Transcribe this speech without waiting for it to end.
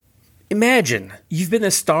Imagine you've been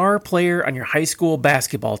the star player on your high school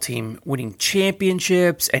basketball team, winning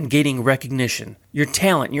championships and gaining recognition. Your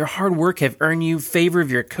talent and your hard work have earned you favor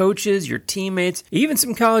of your coaches, your teammates, even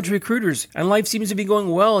some college recruiters, and life seems to be going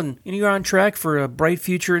well and you're on track for a bright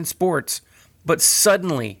future in sports. But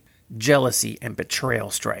suddenly, jealousy and betrayal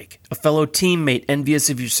strike. A fellow teammate envious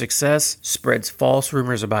of your success spreads false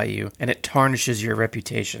rumors about you, and it tarnishes your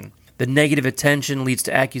reputation. The negative attention leads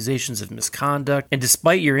to accusations of misconduct, and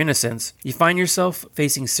despite your innocence, you find yourself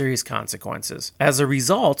facing serious consequences. As a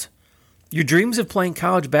result, your dreams of playing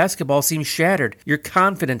college basketball seem shattered, your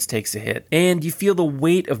confidence takes a hit, and you feel the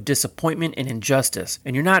weight of disappointment and injustice,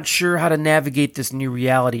 and you're not sure how to navigate this new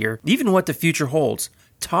reality or even what the future holds.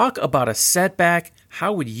 Talk about a setback.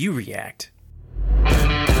 How would you react?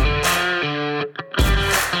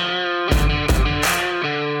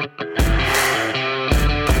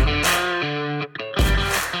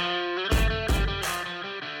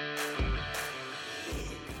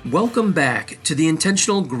 Welcome back to the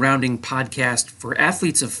Intentional Grounding Podcast for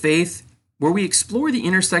Athletes of Faith, where we explore the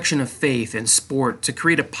intersection of faith and sport to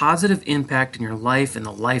create a positive impact in your life and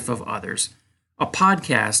the life of others. A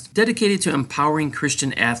podcast dedicated to empowering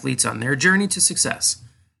Christian athletes on their journey to success.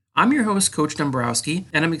 I'm your host, Coach Dombrowski,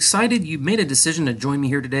 and I'm excited you made a decision to join me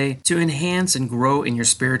here today to enhance and grow in your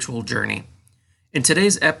spiritual journey. In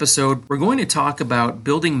today's episode, we're going to talk about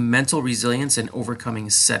building mental resilience and overcoming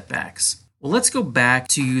setbacks. Well, let's go back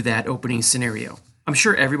to that opening scenario. I'm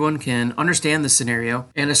sure everyone can understand the scenario,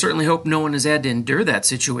 and I certainly hope no one has had to endure that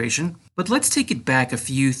situation, but let's take it back a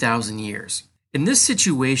few thousand years. In this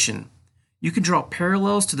situation, you can draw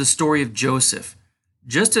parallels to the story of Joseph.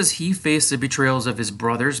 Just as he faced the betrayals of his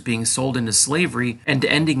brothers being sold into slavery and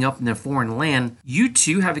ending up in a foreign land, you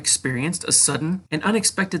too have experienced a sudden and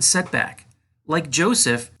unexpected setback. Like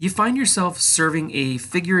Joseph, you find yourself serving a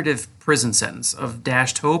figurative prison sentence of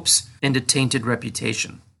dashed hopes and a tainted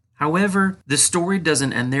reputation. However, the story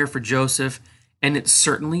doesn't end there for Joseph, and it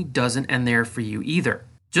certainly doesn't end there for you either.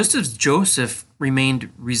 Just as Joseph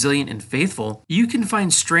remained resilient and faithful, you can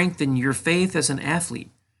find strength in your faith as an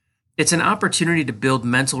athlete. It's an opportunity to build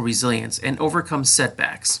mental resilience and overcome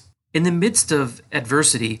setbacks. In the midst of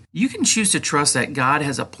adversity, you can choose to trust that God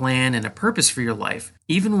has a plan and a purpose for your life,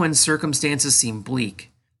 even when circumstances seem bleak.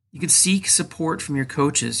 You can seek support from your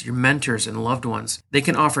coaches, your mentors, and loved ones. They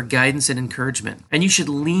can offer guidance and encouragement. And you should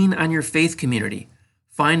lean on your faith community.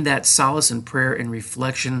 Find that solace in prayer and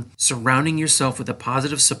reflection, surrounding yourself with a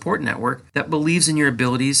positive support network that believes in your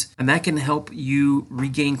abilities and that can help you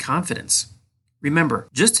regain confidence. Remember,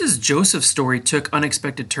 just as Joseph's story took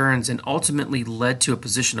unexpected turns and ultimately led to a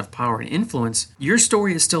position of power and influence, your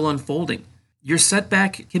story is still unfolding. Your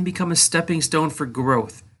setback can become a stepping stone for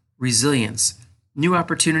growth, resilience, new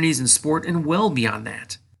opportunities in sport, and well beyond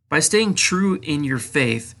that. By staying true in your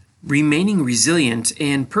faith, remaining resilient,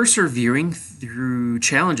 and persevering through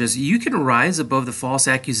challenges, you can rise above the false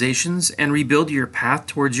accusations and rebuild your path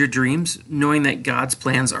towards your dreams, knowing that God's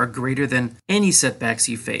plans are greater than any setbacks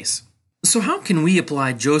you face. So how can we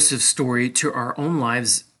apply Joseph's story to our own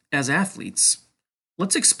lives as athletes?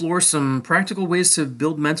 Let's explore some practical ways to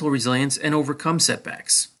build mental resilience and overcome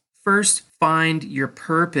setbacks. First, find your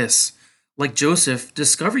purpose. Like Joseph,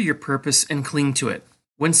 discover your purpose and cling to it.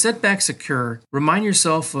 When setbacks occur, remind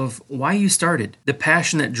yourself of why you started, the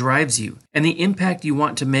passion that drives you, and the impact you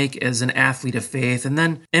want to make as an athlete of faith, and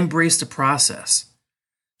then embrace the process.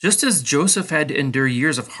 Just as Joseph had to endure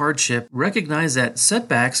years of hardship, recognize that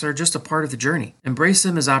setbacks are just a part of the journey. Embrace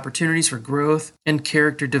them as opportunities for growth and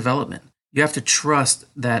character development. You have to trust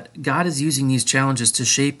that God is using these challenges to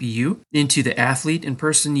shape you into the athlete and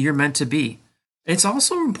person you're meant to be. It's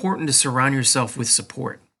also important to surround yourself with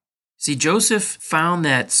support. See, Joseph found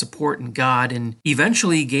that support in God and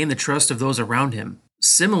eventually gained the trust of those around him.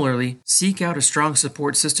 Similarly, seek out a strong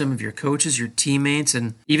support system of your coaches, your teammates,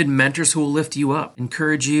 and even mentors who will lift you up,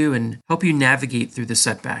 encourage you, and help you navigate through the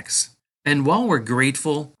setbacks. And while we're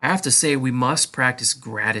grateful, I have to say we must practice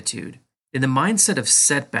gratitude. In the mindset of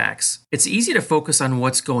setbacks, it's easy to focus on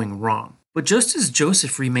what's going wrong. But just as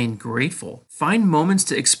Joseph remained grateful, find moments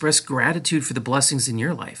to express gratitude for the blessings in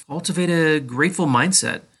your life. Cultivate a grateful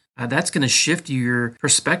mindset. That's going to shift your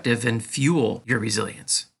perspective and fuel your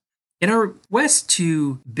resilience. In our quest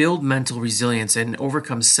to build mental resilience and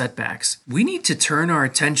overcome setbacks, we need to turn our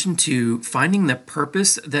attention to finding the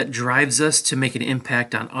purpose that drives us to make an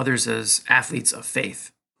impact on others as athletes of faith.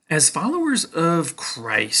 As followers of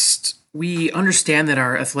Christ, we understand that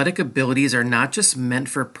our athletic abilities are not just meant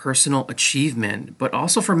for personal achievement, but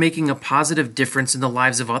also for making a positive difference in the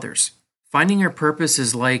lives of others. Finding our purpose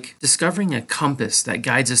is like discovering a compass that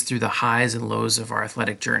guides us through the highs and lows of our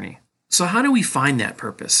athletic journey. So how do we find that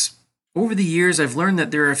purpose? Over the years, I've learned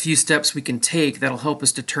that there are a few steps we can take that'll help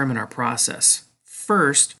us determine our process.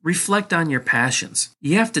 First, reflect on your passions.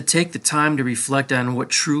 You have to take the time to reflect on what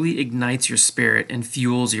truly ignites your spirit and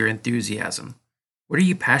fuels your enthusiasm. What are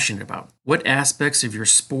you passionate about? What aspects of your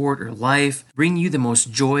sport or life bring you the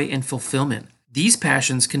most joy and fulfillment? These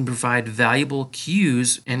passions can provide valuable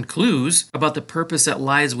cues and clues about the purpose that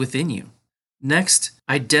lies within you. Next,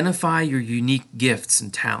 identify your unique gifts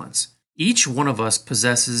and talents. Each one of us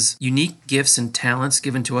possesses unique gifts and talents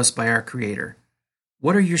given to us by our Creator.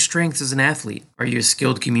 What are your strengths as an athlete? Are you a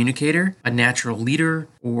skilled communicator, a natural leader,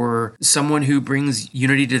 or someone who brings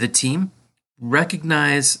unity to the team?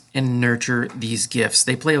 Recognize and nurture these gifts.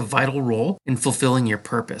 They play a vital role in fulfilling your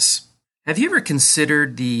purpose. Have you ever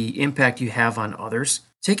considered the impact you have on others?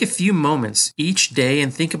 Take a few moments each day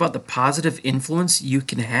and think about the positive influence you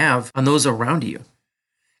can have on those around you.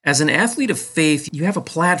 As an athlete of faith, you have a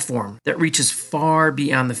platform that reaches far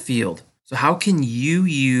beyond the field. So how can you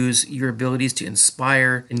use your abilities to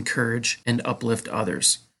inspire, encourage, and uplift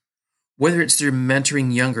others? Whether it's through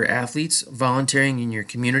mentoring younger athletes, volunteering in your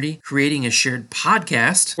community, creating a shared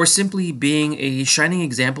podcast, or simply being a shining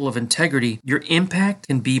example of integrity, your impact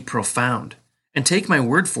can be profound. And take my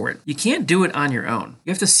word for it, you can't do it on your own.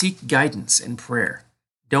 You have to seek guidance and prayer.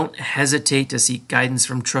 Don't hesitate to seek guidance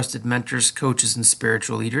from trusted mentors, coaches, and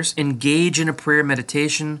spiritual leaders. Engage in a prayer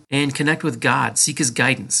meditation and connect with God. Seek His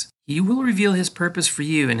guidance. He will reveal His purpose for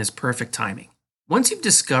you in His perfect timing. Once you've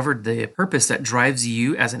discovered the purpose that drives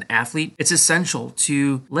you as an athlete, it's essential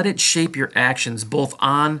to let it shape your actions both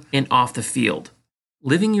on and off the field.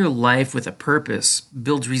 Living your life with a purpose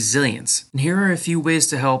builds resilience, and here are a few ways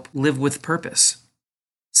to help live with purpose.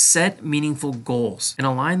 Set meaningful goals and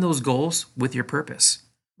align those goals with your purpose.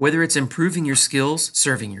 Whether it's improving your skills,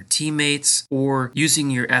 serving your teammates, or using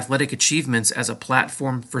your athletic achievements as a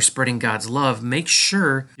platform for spreading God's love, make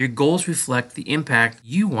sure your goals reflect the impact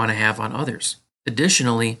you want to have on others.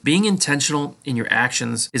 Additionally, being intentional in your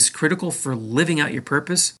actions is critical for living out your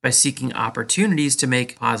purpose by seeking opportunities to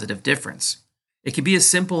make a positive difference. It can be as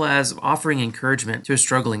simple as offering encouragement to a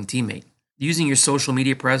struggling teammate, using your social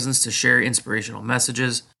media presence to share inspirational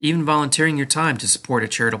messages, even volunteering your time to support a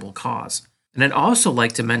charitable cause. And I'd also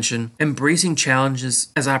like to mention embracing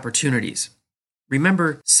challenges as opportunities.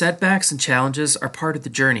 Remember, setbacks and challenges are part of the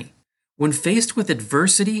journey. When faced with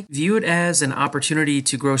adversity, view it as an opportunity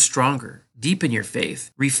to grow stronger, deepen your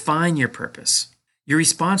faith, refine your purpose. Your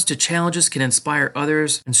response to challenges can inspire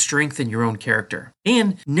others and strengthen your own character.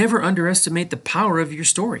 And never underestimate the power of your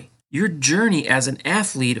story. Your journey as an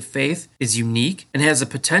athlete of faith is unique and has the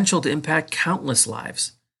potential to impact countless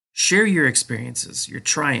lives. Share your experiences, your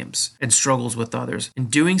triumphs, and struggles with others. In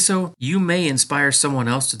doing so, you may inspire someone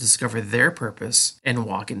else to discover their purpose and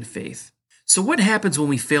walk in faith. So what happens when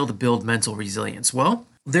we fail to build mental resilience? Well,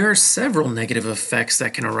 there are several negative effects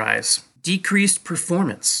that can arise. Decreased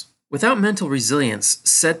performance. Without mental resilience,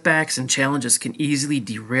 setbacks and challenges can easily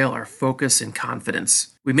derail our focus and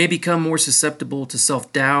confidence. We may become more susceptible to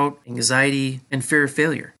self-doubt, anxiety, and fear of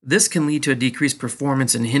failure. This can lead to a decreased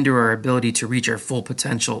performance and hinder our ability to reach our full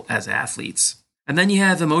potential as athletes. And then you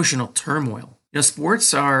have emotional turmoil.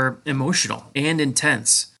 Sports are emotional and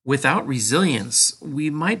intense. Without resilience, we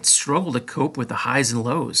might struggle to cope with the highs and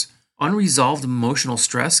lows. Unresolved emotional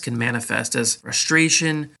stress can manifest as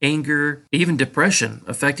frustration, anger, even depression,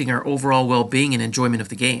 affecting our overall well-being and enjoyment of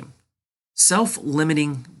the game.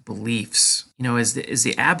 Self-limiting beliefs, is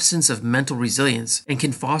the absence of mental resilience and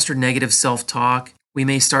can foster negative self-talk. We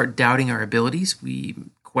may start doubting our abilities. We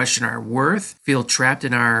question our worth, feel trapped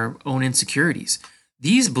in our own insecurities.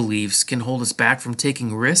 These beliefs can hold us back from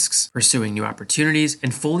taking risks, pursuing new opportunities,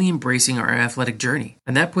 and fully embracing our athletic journey.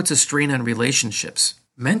 And that puts a strain on relationships.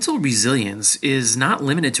 Mental resilience is not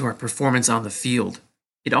limited to our performance on the field.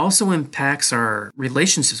 It also impacts our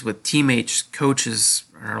relationships with teammates, coaches,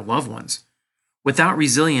 and our loved ones. Without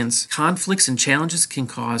resilience, conflicts and challenges can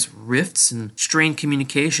cause rifts and strained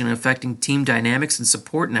communication, affecting team dynamics and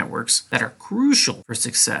support networks that are crucial for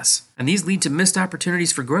success. And these lead to missed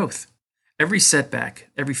opportunities for growth. Every setback,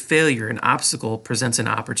 every failure and obstacle presents an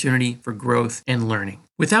opportunity for growth and learning.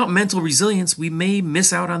 Without mental resilience, we may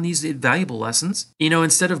miss out on these valuable lessons.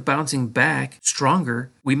 Instead of bouncing back stronger,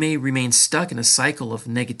 we may remain stuck in a cycle of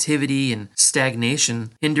negativity and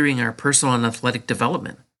stagnation, hindering our personal and athletic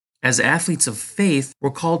development. As athletes of faith, we're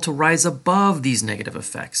called to rise above these negative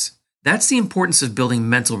effects. That's the importance of building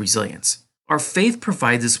mental resilience. Our faith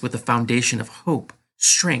provides us with a foundation of hope,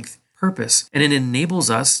 strength, purpose, and it enables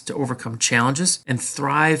us to overcome challenges and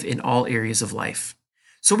thrive in all areas of life.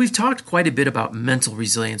 So we've talked quite a bit about mental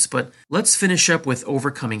resilience, but let's finish up with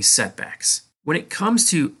overcoming setbacks. When it comes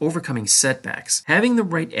to overcoming setbacks, having the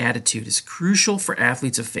right attitude is crucial for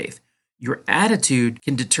athletes of faith. Your attitude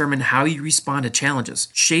can determine how you respond to challenges,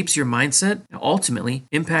 shapes your mindset, and ultimately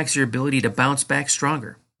impacts your ability to bounce back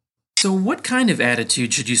stronger. So, what kind of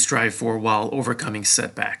attitude should you strive for while overcoming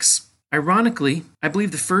setbacks? Ironically, I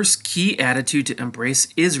believe the first key attitude to embrace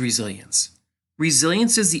is resilience.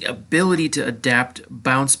 Resilience is the ability to adapt,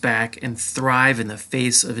 bounce back, and thrive in the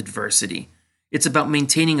face of adversity. It's about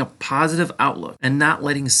maintaining a positive outlook and not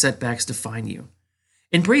letting setbacks define you.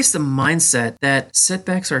 Embrace the mindset that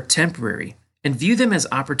setbacks are temporary and view them as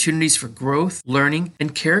opportunities for growth, learning,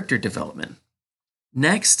 and character development.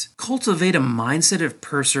 Next, cultivate a mindset of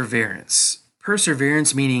perseverance.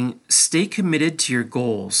 Perseverance meaning stay committed to your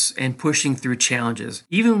goals and pushing through challenges,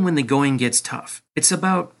 even when the going gets tough. It's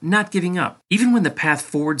about not giving up, even when the path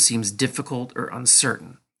forward seems difficult or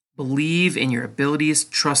uncertain. Believe in your abilities,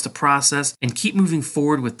 trust the process, and keep moving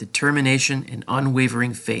forward with determination and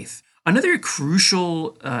unwavering faith. Another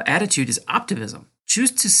crucial attitude is optimism.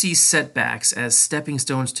 Choose to see setbacks as stepping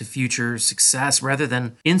stones to future success rather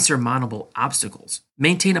than insurmountable obstacles.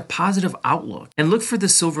 Maintain a positive outlook and look for the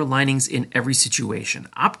silver linings in every situation.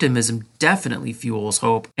 Optimism definitely fuels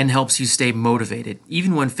hope and helps you stay motivated,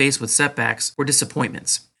 even when faced with setbacks or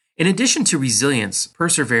disappointments. In addition to resilience,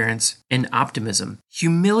 perseverance, and optimism,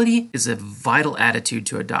 humility is a vital attitude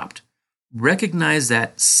to adopt. Recognize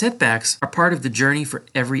that setbacks are part of the journey for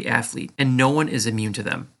every athlete, and no one is immune to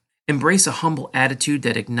them. Embrace a humble attitude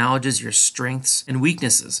that acknowledges your strengths and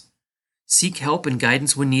weaknesses. Seek help and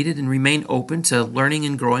guidance when needed and remain open to learning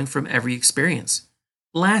and growing from every experience.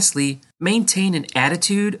 Lastly, maintain an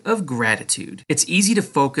attitude of gratitude. It's easy to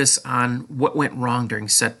focus on what went wrong during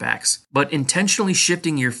setbacks, but intentionally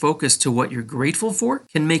shifting your focus to what you're grateful for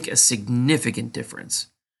can make a significant difference.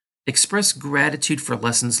 Express gratitude for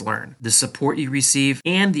lessons learned, the support you receive,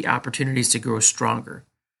 and the opportunities to grow stronger.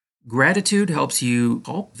 Gratitude helps you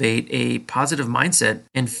cultivate a positive mindset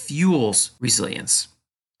and fuels resilience.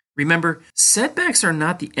 Remember, setbacks are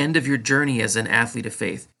not the end of your journey as an athlete of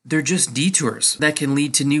faith. They're just detours that can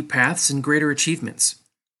lead to new paths and greater achievements.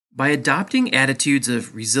 By adopting attitudes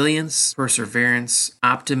of resilience, perseverance,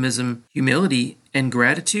 optimism, humility, and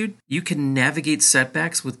gratitude, you can navigate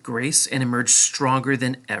setbacks with grace and emerge stronger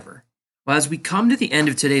than ever. Well, as we come to the end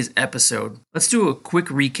of today's episode, let's do a quick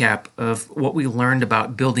recap of what we learned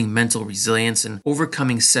about building mental resilience and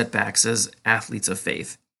overcoming setbacks as athletes of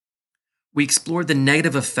faith. We explored the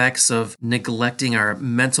negative effects of neglecting our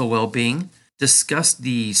mental well-being, discussed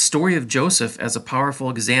the story of Joseph as a powerful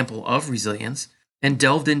example of resilience, and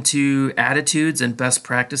delved into attitudes and best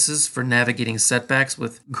practices for navigating setbacks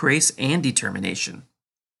with grace and determination.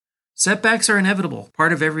 Setbacks are inevitable,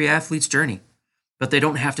 part of every athlete's journey, but they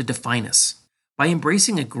don't have to define us. By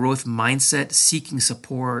embracing a growth mindset, seeking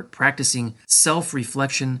support, practicing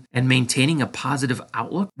self-reflection, and maintaining a positive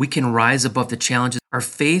outlook, we can rise above the challenges. Our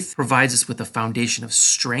faith provides us with a foundation of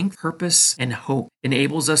strength, purpose, and hope,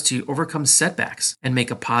 enables us to overcome setbacks and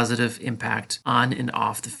make a positive impact on and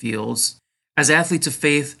off the fields. As athletes of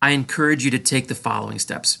faith, I encourage you to take the following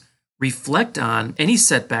steps. Reflect on any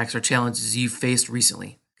setbacks or challenges you've faced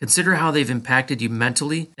recently. Consider how they've impacted you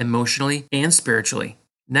mentally, emotionally, and spiritually.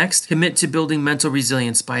 Next, commit to building mental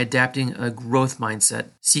resilience by adapting a growth mindset,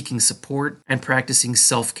 seeking support, and practicing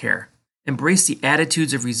self-care. Embrace the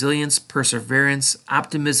attitudes of resilience, perseverance,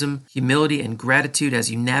 optimism, humility, and gratitude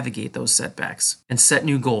as you navigate those setbacks. And set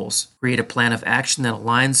new goals. Create a plan of action that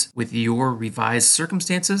aligns with your revised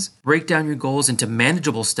circumstances. Break down your goals into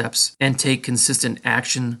manageable steps and take consistent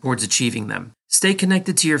action towards achieving them. Stay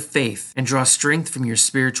connected to your faith and draw strength from your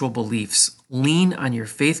spiritual beliefs. Lean on your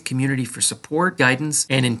faith community for support, guidance,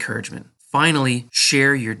 and encouragement. Finally,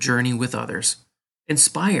 share your journey with others.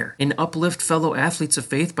 Inspire and uplift fellow athletes of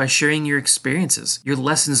faith by sharing your experiences, your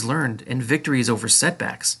lessons learned, and victories over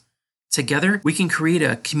setbacks. Together, we can create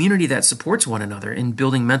a community that supports one another in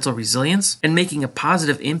building mental resilience and making a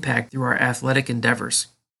positive impact through our athletic endeavors.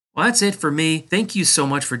 Well, that's it for me. Thank you so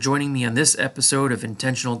much for joining me on this episode of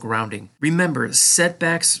Intentional Grounding. Remember,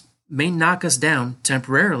 setbacks may knock us down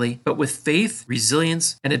temporarily, but with faith,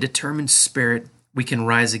 resilience, and a determined spirit, we can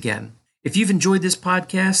rise again. If you've enjoyed this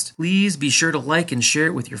podcast, please be sure to like and share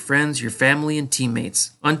it with your friends, your family, and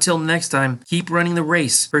teammates. Until next time, keep running the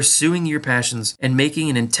race, pursuing your passions, and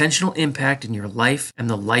making an intentional impact in your life and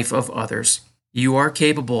the life of others. You are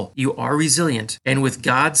capable, you are resilient, and with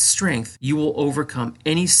God's strength, you will overcome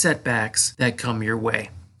any setbacks that come your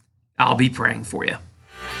way. I'll be praying for you.